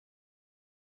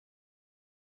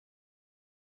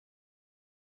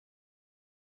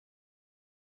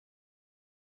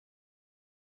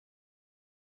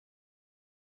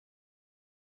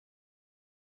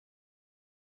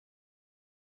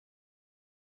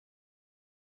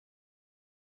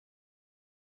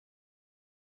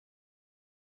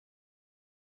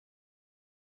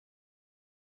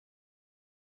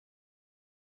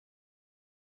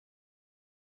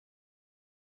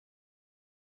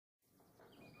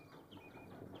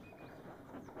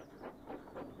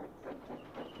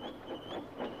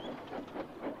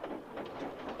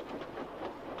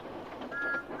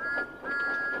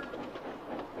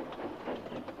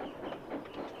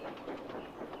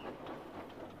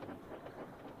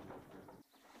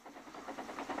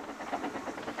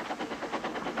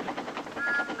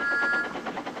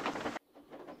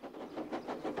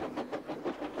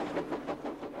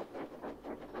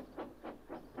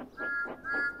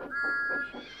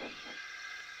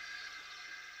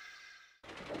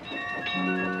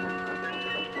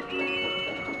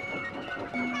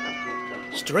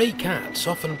Stray cats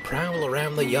often prowl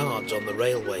around the yards on the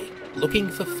railway, looking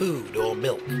for food or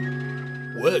milk.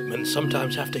 Workmen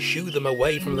sometimes have to shoo them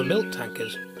away from the milk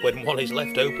tankers when one is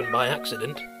left open by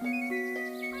accident.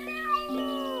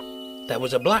 There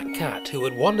was a black cat who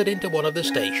had wandered into one of the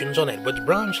stations on Edward's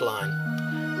branch line.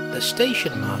 The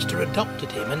station master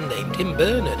adopted him and named him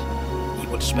Bernard. He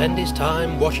would spend his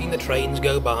time watching the trains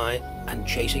go by and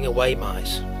chasing away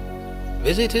mice.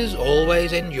 Visitors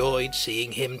always enjoyed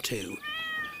seeing him too.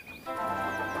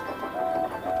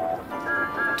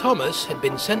 Thomas had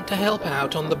been sent to help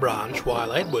out on the branch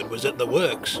while Edward was at the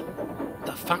works.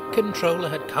 The fat controller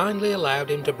had kindly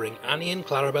allowed him to bring Annie and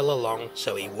Clarabel along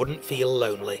so he wouldn't feel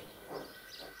lonely.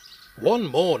 One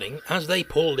morning, as they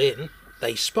pulled in,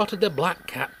 they spotted the black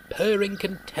cat purring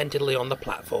contentedly on the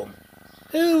platform.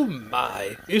 "Oh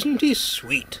my, isn't he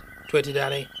sweet?" twittered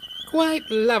Annie. "Quite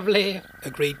lovely,"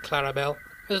 agreed Clarabel,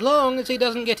 "as long as he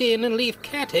doesn't get in and leave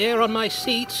cat hair on my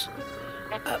seats."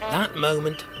 At that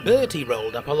moment, Bertie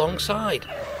rolled up alongside.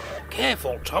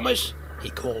 "Careful, Thomas," he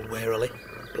called warily.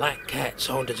 "Black cats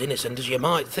aren't as innocent as you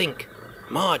might think.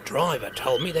 My driver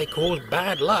told me they cause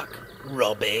bad luck."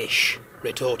 "Rubbish,"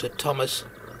 retorted Thomas.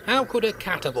 "How could a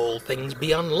cat of all things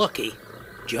be unlucky?"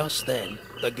 Just then,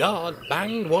 the guard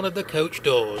banged one of the coach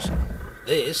doors.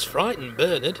 This frightened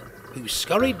Bernard, who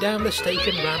scurried down the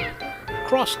station ramp,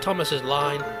 crossed Thomas's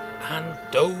line, and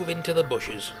dove into the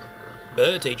bushes.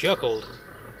 Bertie chuckled.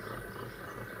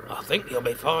 "I think you'll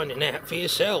be finding out for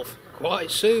yourself quite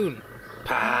soon."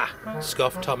 "Pah!"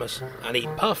 scoffed Thomas, and he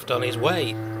puffed on his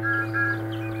way.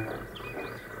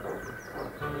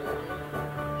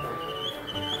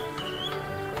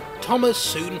 Thomas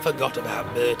soon forgot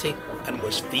about Bertie and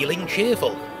was feeling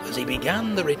cheerful as he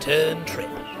began the return trip.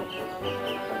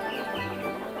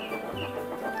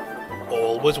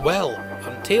 All was well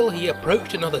until he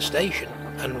approached another station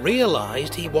and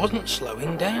realised he wasn't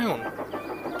slowing down.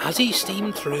 As he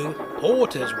steamed through,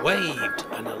 porters waved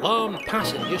and alarmed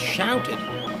passengers shouted,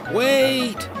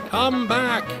 "Wait! Come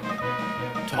back!"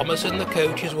 Thomas and the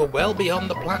coaches were well beyond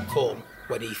the platform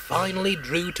when he finally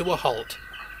drew to a halt.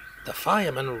 The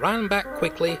fireman ran back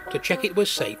quickly to check it was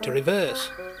safe to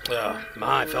reverse. "Oh,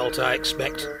 my fault, I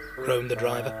expect," groaned the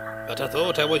driver, "but I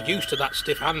thought I was used to that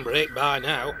stiff handbrake by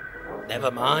now." "Never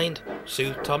mind,"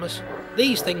 soothed Thomas.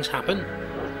 "These things happen."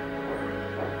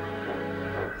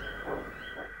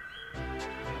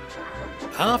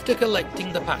 After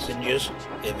collecting the passengers,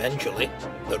 eventually,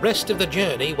 the rest of the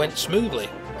journey went smoothly,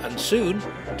 and soon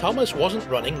Thomas wasn't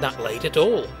running that late at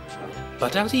all.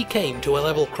 But as he came to a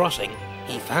level crossing,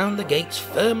 he found the gates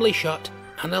firmly shut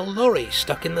and a lorry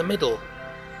stuck in the middle.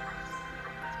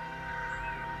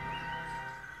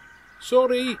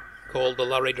 "Sorry," called the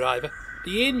lorry driver.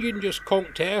 "The engine just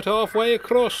conked out halfway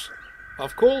across.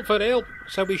 I've called for help,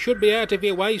 so we should be out of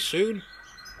your way soon."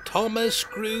 Thomas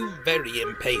grew very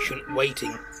impatient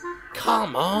waiting.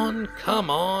 Come on,"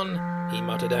 he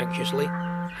muttered anxiously.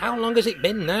 "How long has it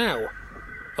been now?"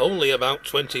 "Only about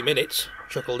 20 minutes,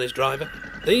 chuckled his driver.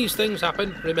 "These things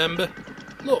happen, remember.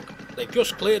 Look, they've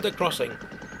just cleared the crossing.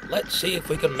 Let's see if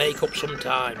we can make up some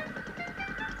time."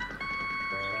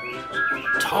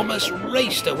 Thomas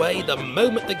raced away the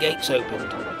moment the gates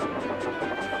opened.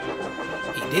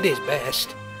 He did his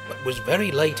best, but was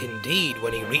very late indeed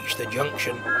when he reached the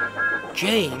junction.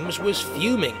 James was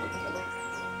fuming.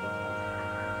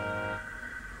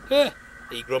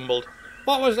 He grumbled.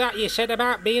 "What was that you said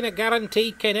about being a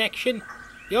guaranteed connection?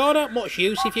 You're not much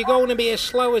use if you're going to be as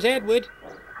slow as Edward."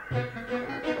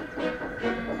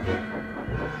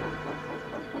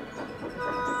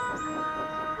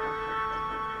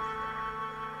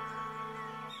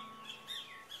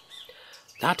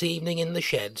 That evening in the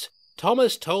sheds,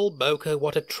 Thomas told Boko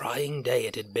what a trying day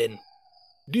it had been.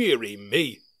 "Dearie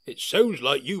me, it sounds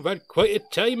like you've had quite a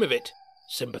time of it,"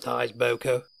 sympathised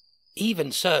Boko.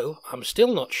 "Even so, I'm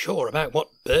still not sure about what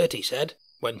Bertie said,"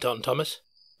 went on Thomas.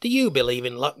 "Do you believe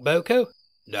in luck, Boko?"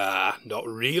 "Nah, not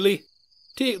really.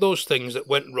 Take those things that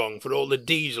went wrong for all the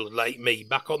diesels like me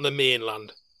back on the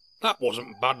mainland. That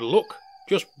wasn't bad luck,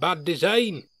 just bad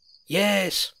design."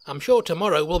 "Yes, I'm sure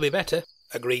tomorrow will be better,"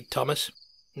 agreed Thomas.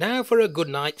 "Now for a good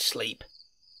night's sleep."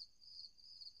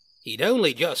 He'd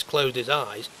only just closed his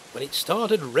eyes when it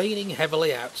started raining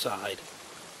heavily outside.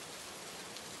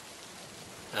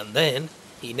 And then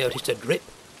he noticed a drip,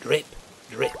 drip,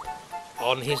 drip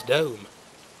on his dome.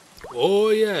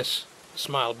 "Oh yes,"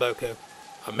 smiled Boko.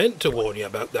 "I meant to warn you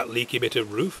about that leaky bit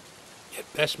of roof.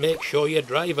 You'd best make sure your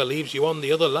driver leaves you on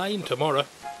the other line tomorrow."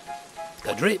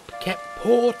 The drip kept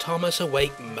poor Thomas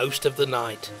awake most of the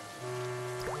night.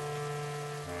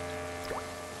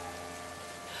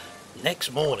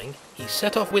 Next morning, he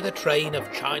set off with a train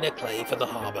of china clay for the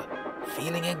harbour,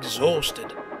 feeling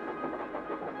exhausted.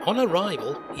 On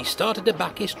arrival, he started to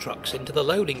back his trucks into the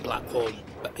loading platform,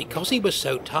 but because he was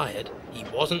so tired, he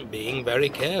wasn't being very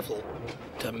careful.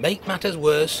 To make matters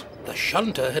worse, the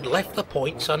shunter had left the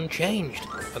points unchanged,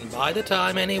 and by the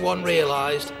time anyone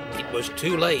realised, it was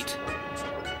too late.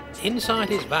 Inside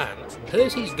his van,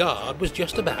 Percy's guard was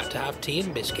just about to have tea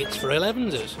and biscuits for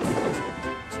 11sers.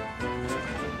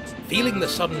 Feeling the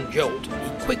sudden jolt,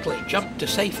 he quickly jumped to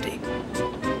safety.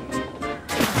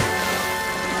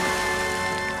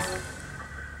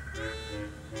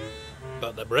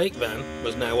 But the brake van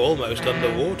was now almost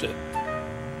underwater.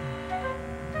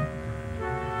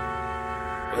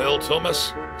 "Well,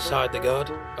 Thomas," sighed the guard,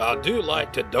 "I do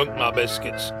like to dunk my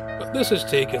biscuits, but this is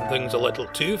taking things a little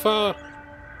too far."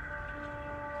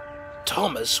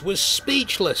 Thomas was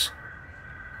speechless,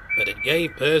 but it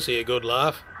gave Percy a good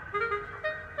laugh.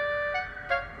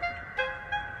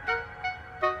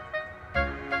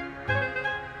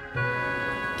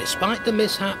 Despite the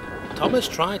mishap, Thomas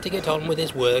tried to get on with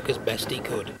his work as best he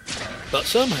could, but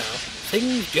somehow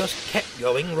things just kept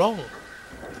going wrong.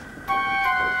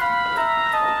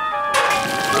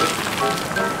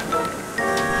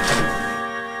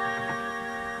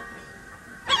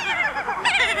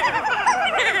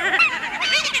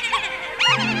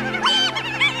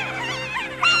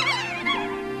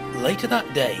 Later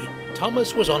that day,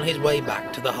 Thomas was on his way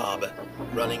back to the harbour,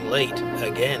 running late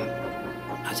again.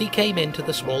 As he came into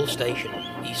the small station,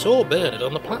 he saw Bernard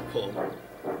on the platform.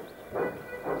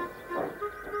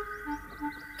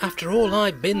 "After all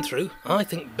I've been through, I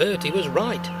think Bertie was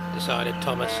right," decided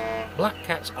Thomas. "Black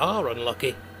cats are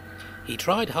unlucky." He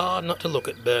tried hard not to look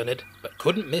at Bernard, but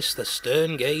couldn't miss the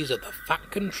stern gaze of the fat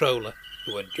controller,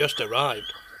 who had just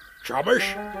arrived. "Thomas,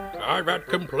 I've had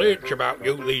complaints about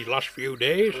you these last few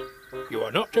days. You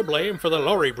are not to blame for the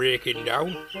lorry breaking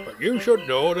down, but you should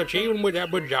know that even with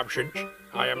Edward's absence,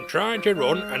 I am trying to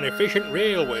run an efficient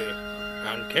railway,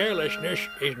 and carelessness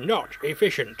is not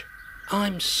efficient."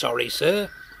 "I'm sorry, sir,"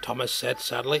 Thomas said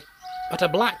sadly, "but a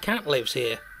black cat lives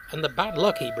here, and the bad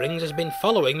luck he brings has been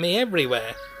following me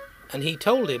everywhere." And he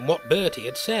told him what Bertie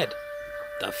had said.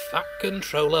 The fat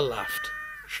controller laughed.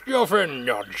 "Stuff and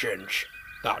nonsense.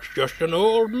 That's just an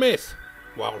old myth.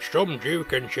 While some do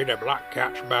consider black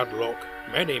cats bad luck,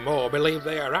 many more believe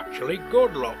they are actually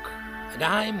good luck." "And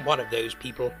I'm one of those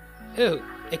people. Oh,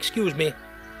 excuse me."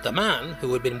 The man,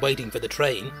 who had been waiting for the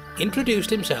train, introduced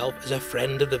himself as a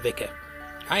friend of the vicar.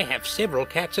 "I have several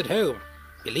cats at home.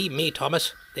 Believe me,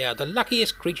 Thomas, they are the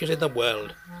luckiest creatures in the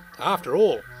world. After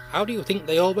all, how do you think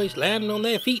they always land on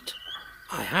their feet?"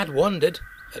 "I had wondered,"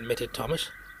 admitted Thomas.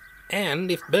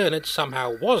 "And if Bernard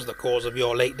somehow was the cause of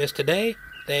your lateness today,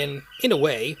 then, in a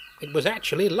way, it was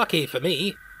actually lucky for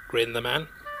me," grinned the man.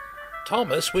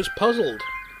 Thomas was puzzled.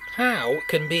 How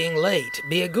can being late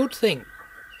be a good thing?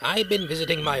 "I've been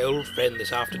visiting my old friend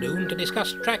this afternoon to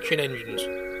discuss traction engines.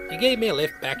 He gave me a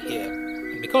lift back here,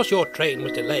 and because your train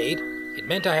was delayed, it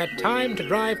meant I had time to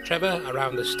drive Trevor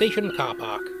around the station car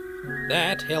park.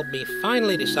 That helped me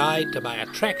finally decide to buy a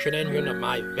traction engine of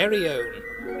my very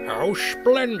own." "How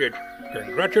splendid!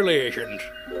 Congratulations,"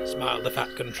 smiled the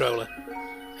fat controller.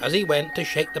 As he went to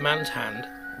shake the man's hand,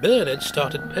 Bernard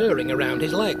started purring around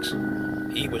his legs.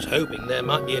 He was hoping there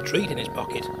might be a treat in his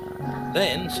pocket.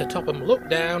 Then Sir Topham looked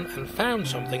down and found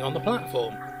something on the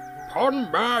platform. "'Pon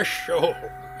my soul,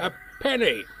 a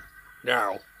penny!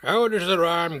 Now, how does the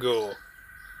rhyme go?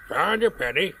 Find a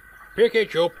penny, pick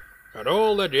it up, and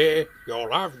all the day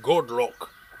you'll have good luck."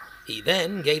 He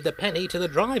then gave the penny to the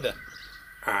driver.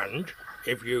 "And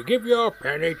if you give your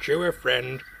penny to a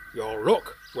friend, your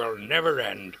luck will never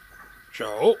end.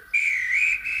 So..."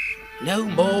 "No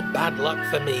more bad luck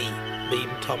for me,"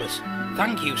 beamed Thomas.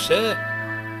 "Thank you, sir.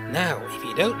 Now, if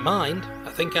you don't mind,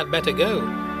 I think I'd better go.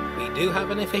 We do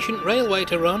have an efficient railway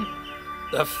to run."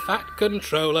 The fat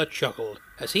controller chuckled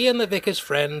as he and the vicar's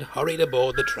friend hurried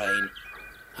aboard the train.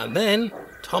 And then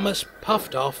Thomas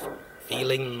puffed off,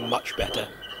 feeling much better.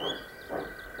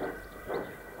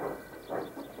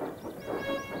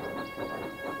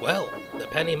 Well, the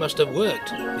penny must have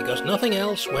worked, because nothing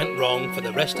else went wrong for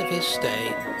the rest of his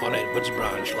stay on Edward's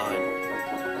branch line.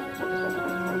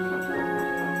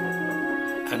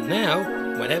 And now,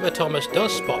 whenever Thomas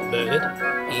does spot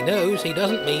Bernard, he knows he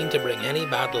doesn't mean to bring any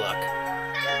bad luck.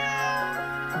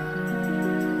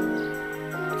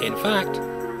 In fact,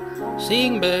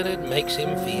 seeing Bernard makes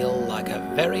him feel like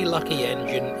a very lucky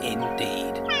engine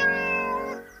indeed.